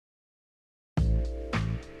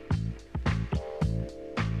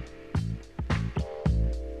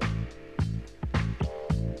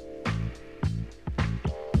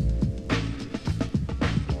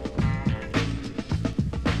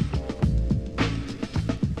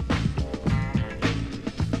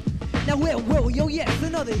Now where will yo? Yes,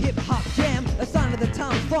 another hip-hop jam, a sign of the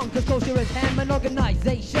times funk, cause culture is ham and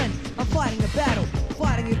organization. I'm fighting a battle,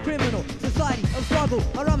 fighting a criminal society of struggle.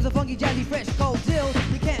 My rhymes are funky, jazzy, fresh, cold deal.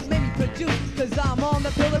 You can't make me produce, cause I'm on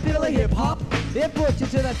the pillar of hip-hop. It puts you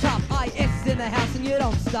to the top, IS in the house and you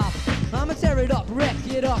don't stop. I'ma tear it up, rip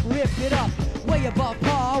it up, way above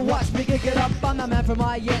par, watch me kick it up. I'm the man from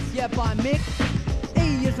IS, yep, I'm Mick.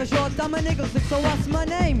 E is for short, I'm a Nicholson, so what's my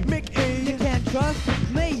name? Mick E. You can't trust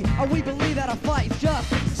me, we believe that a fight's just.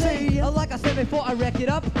 See, like I said before, I wreck it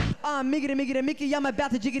up. I'm Miggity Mickey, I'm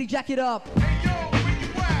about to jiggity jack it up.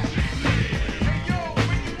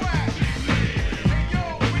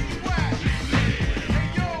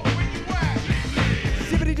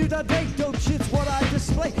 Take dope shit's what I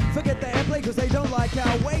display. Forget the airplay cause they don't like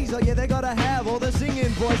our ways. Oh yeah, they gotta have all the singing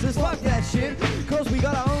voices. Fuck that shit, cause we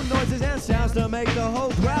got our own noises and sounds to make the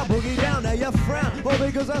whole crowd boogie down. Now you frown, or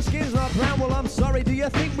because our skin's not brown. Well, I'm sorry, do you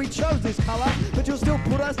think we chose this color? But you'll still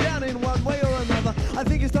put us down in one way or another. I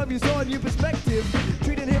think it's time you saw a new perspective,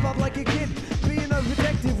 treating hip-hop like a kid, being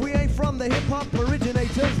overprotective. We ain't from the hip-hop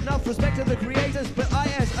originators. Enough respect to the creators, but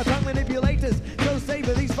IS are tongue manipulators. So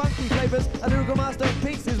savor these funky flavors. A lyrical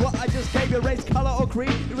masterpiece is what I just gave you. Race, color, or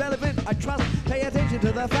creed, irrelevant, I trust. Pay attention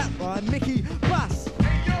to the fat line, Mickey Bus.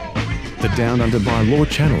 The Down Under by Law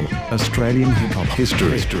channel, Australian hip-hop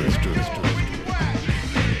history.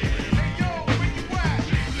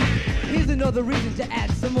 Here's another reason to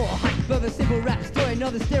add some more hype of a simple rap story,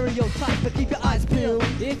 another stereotype, but keep your eyes peeled.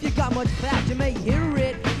 If you got much clout, you may hear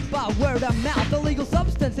it by word of mouth. Illegal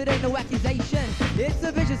substance, it ain't no accusation. It's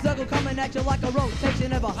a vicious circle coming at you like a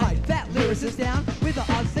rotation of a hype. Fat lyricist down with the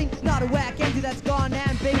odd thing, not a whack empty that's gone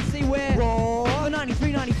and BC where for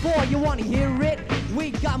 93, 94, you wanna hear it?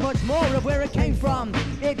 We got much more of where it came from.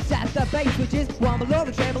 It's at the base, which is one below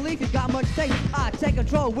the treble. If you got much taste, I take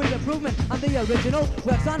control with improvement. I'm the original,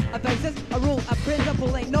 works on a basis, a rule, a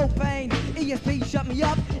principle, ain't no pain. ESP, shut me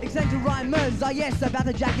up, eccentric rhymers, yes, about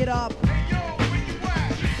to jack it up.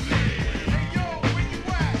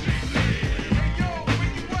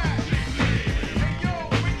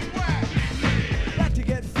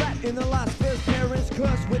 In the last verse, parents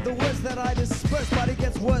curse with the words that I disperse, but it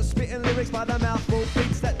gets worse, spitting lyrics by the mouthful,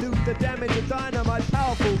 beats that do the damage of dynamite,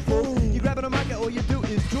 powerful fool. You grabbing a mic, all you do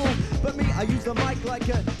is drool, but me, I use the mic like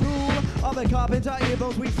a tool of a carpenter.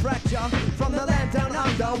 Earbones we fracture from the land down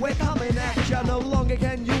under. We're coming at ya. No longer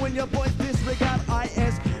can you and your boys disregard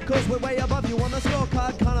IS, cause we're way above you on the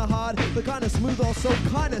scorecard. Kinda hard, but kinda smooth, also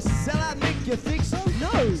kinda sell out. Nick, you think so?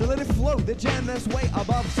 No. So let it flow, the jam that's way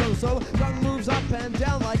above. So tongue moves up and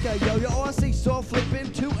down like a yo-yo or a seesaw,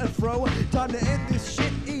 flipping to and fro. Time to end this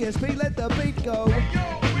shit, ESP, let the beat go.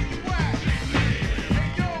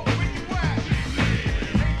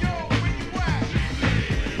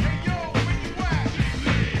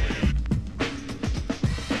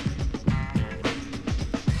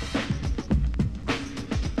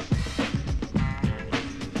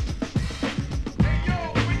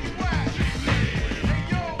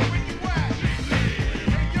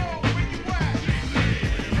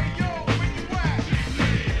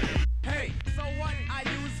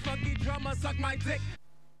 Suck my dick.